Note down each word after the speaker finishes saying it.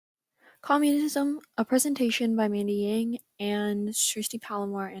Communism, a presentation by Mandy Yang and Srishti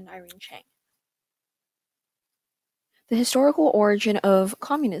Palomar and Irene Chang. The historical origin of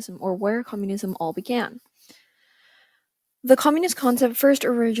communism, or where communism all began. The communist concept first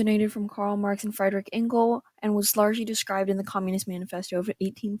originated from Karl Marx and Friedrich Engels and was largely described in the Communist Manifesto of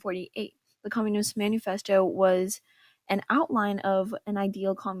 1848. The Communist Manifesto was an outline of an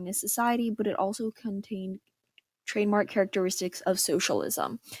ideal communist society, but it also contained trademark characteristics of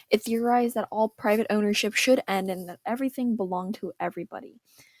socialism. It theorized that all private ownership should end and that everything belonged to everybody.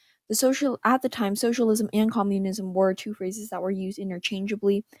 At the time, socialism and communism were two phrases that were used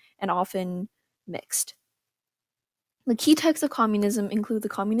interchangeably and often mixed. The key texts of communism include the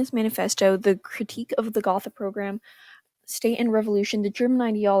Communist Manifesto, the Critique of the Gotha Program, State and Revolution, the German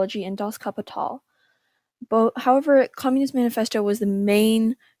Ideology, and Das Kapital. However, Communist Manifesto was the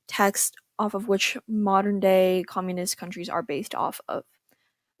main text off of which modern-day communist countries are based off of.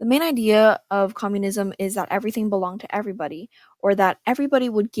 The main idea of communism is that everything belonged to everybody, or that everybody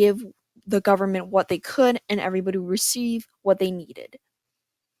would give the government what they could and everybody would receive what they needed.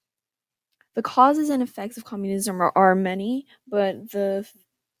 The causes and effects of communism are many, but the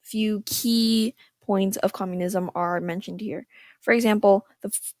few key points of communism are mentioned here. For example,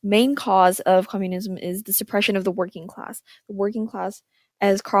 the main cause of communism is the suppression of the working class. The working class,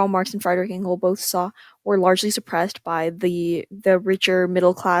 as Karl Marx and Friedrich Engels both saw, were largely suppressed by the richer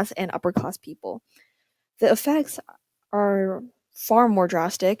middle class and upper class people. The effects are far more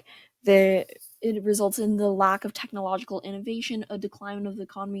drastic. It results in the lack of technological innovation, a decline of the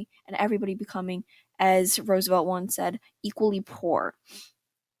economy, and everybody becoming, as Roosevelt once said, equally poor.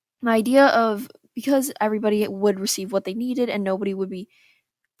 The idea of, because everybody would receive what they needed and nobody would be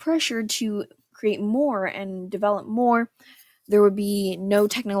pressured to create more and develop more, there would be no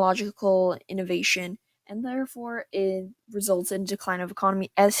technological innovation, and therefore it results in decline of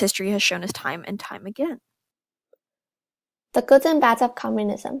economy, as history has shown us time and time again. The goods and bads of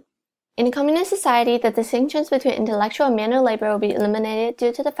communism. In a communist society, the distinctions between intellectual and manual labor will be eliminated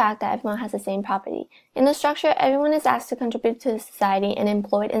due to the fact that everyone has the same property. In the structure, everyone is asked to contribute to the society and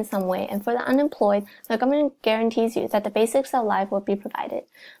employed in some way, and for the unemployed, the government guarantees you that the basics of life will be provided.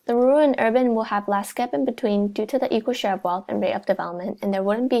 The rural and urban will have less gap in between due to the equal share of wealth and rate of development, and there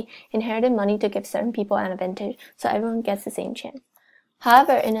wouldn't be inherited money to give certain people an advantage, so everyone gets the same chance.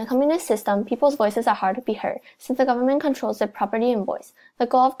 However, in a communist system, people's voices are hard to be heard, since the government controls their property and voice. The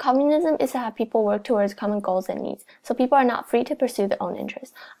goal of communism is to have people work towards common goals and needs, so people are not free to pursue their own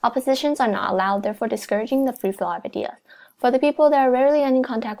interests. Oppositions are not allowed, therefore discouraging the free flow of ideas. For the people, there are rarely any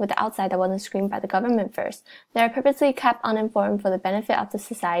contact with the outside that wasn't screened by the government first. They are purposely kept uninformed for the benefit of the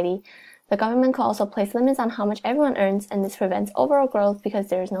society. The government can also place limits on how much everyone earns, and this prevents overall growth because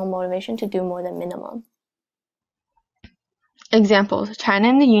there is no motivation to do more than minimum. Examples: China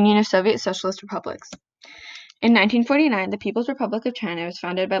and the Union of Soviet Socialist Republics. In 1949, the People's Republic of China was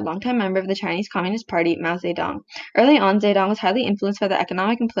founded by longtime member of the Chinese Communist Party, Mao Zedong. Early on, Zedong was highly influenced by the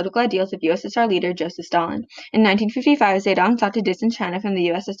economic and political ideals of USSR leader Joseph Stalin. In 1955, Zedong sought to distance China from the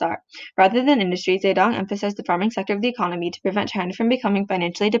USSR. Rather than industry, Zedong emphasized the farming sector of the economy to prevent China from becoming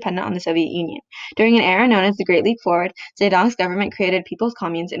financially dependent on the Soviet Union. During an era known as the Great Leap Forward, Zedong's government created People's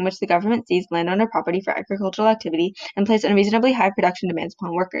Communes, in which the government seized landowner property for agricultural activity and placed unreasonably high production demands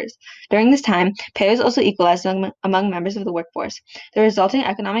upon workers. During this time, pay was also equalized among members of the workforce. The resulting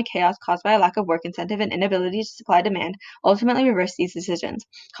economic chaos caused by a lack of work incentive and inability to supply demand ultimately reversed these decisions.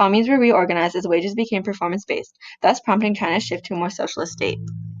 Communes were reorganized as wages became performance-based, thus prompting China's shift to a more socialist state.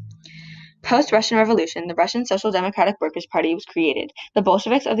 Post-Russian Revolution, the Russian Social Democratic Workers' Party was created. The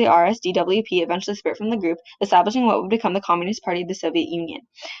Bolsheviks of the RSDWP eventually split from the group, establishing what would become the Communist Party of the Soviet Union.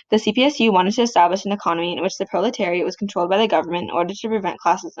 The CPSU wanted to establish an economy in which the proletariat was controlled by the government in order to prevent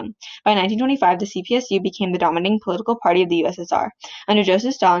classism. By 1925, the CPSU became the dominating political party of the USSR. Under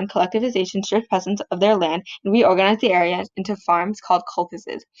Joseph Stalin, collectivization stripped peasants of their land and reorganized the area into farms called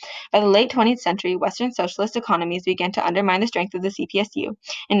kolkhozes. By the late 20th century, Western socialist economies began to undermine the strength of the CPSU.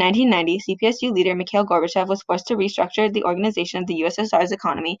 In 1990, CPSU leader Mikhail Gorbachev was forced to restructure the organization of the USSR's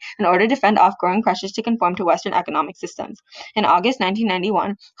economy in order to fend off growing pressures to conform to Western economic systems. In August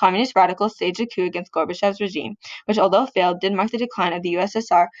 1991, communist radicals staged a coup against Gorbachev's regime, which, although failed, did mark the decline of the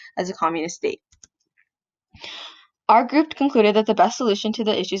USSR as a communist state. Our group concluded that the best solution to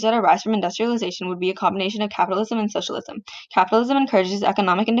the issues that arise from industrialization would be a combination of capitalism and socialism. Capitalism encourages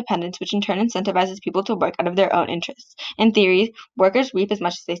economic independence, which in turn incentivizes people to work out of their own interests. In theory, workers reap as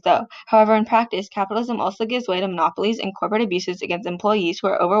much as they sow. However, in practice, capitalism also gives way to monopolies and corporate abuses against employees who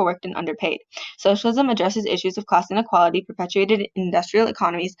are overworked and underpaid. Socialism addresses issues of class inequality perpetuated in industrial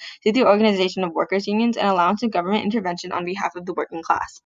economies through the organization of workers' unions and allowance of government intervention on behalf of the working class.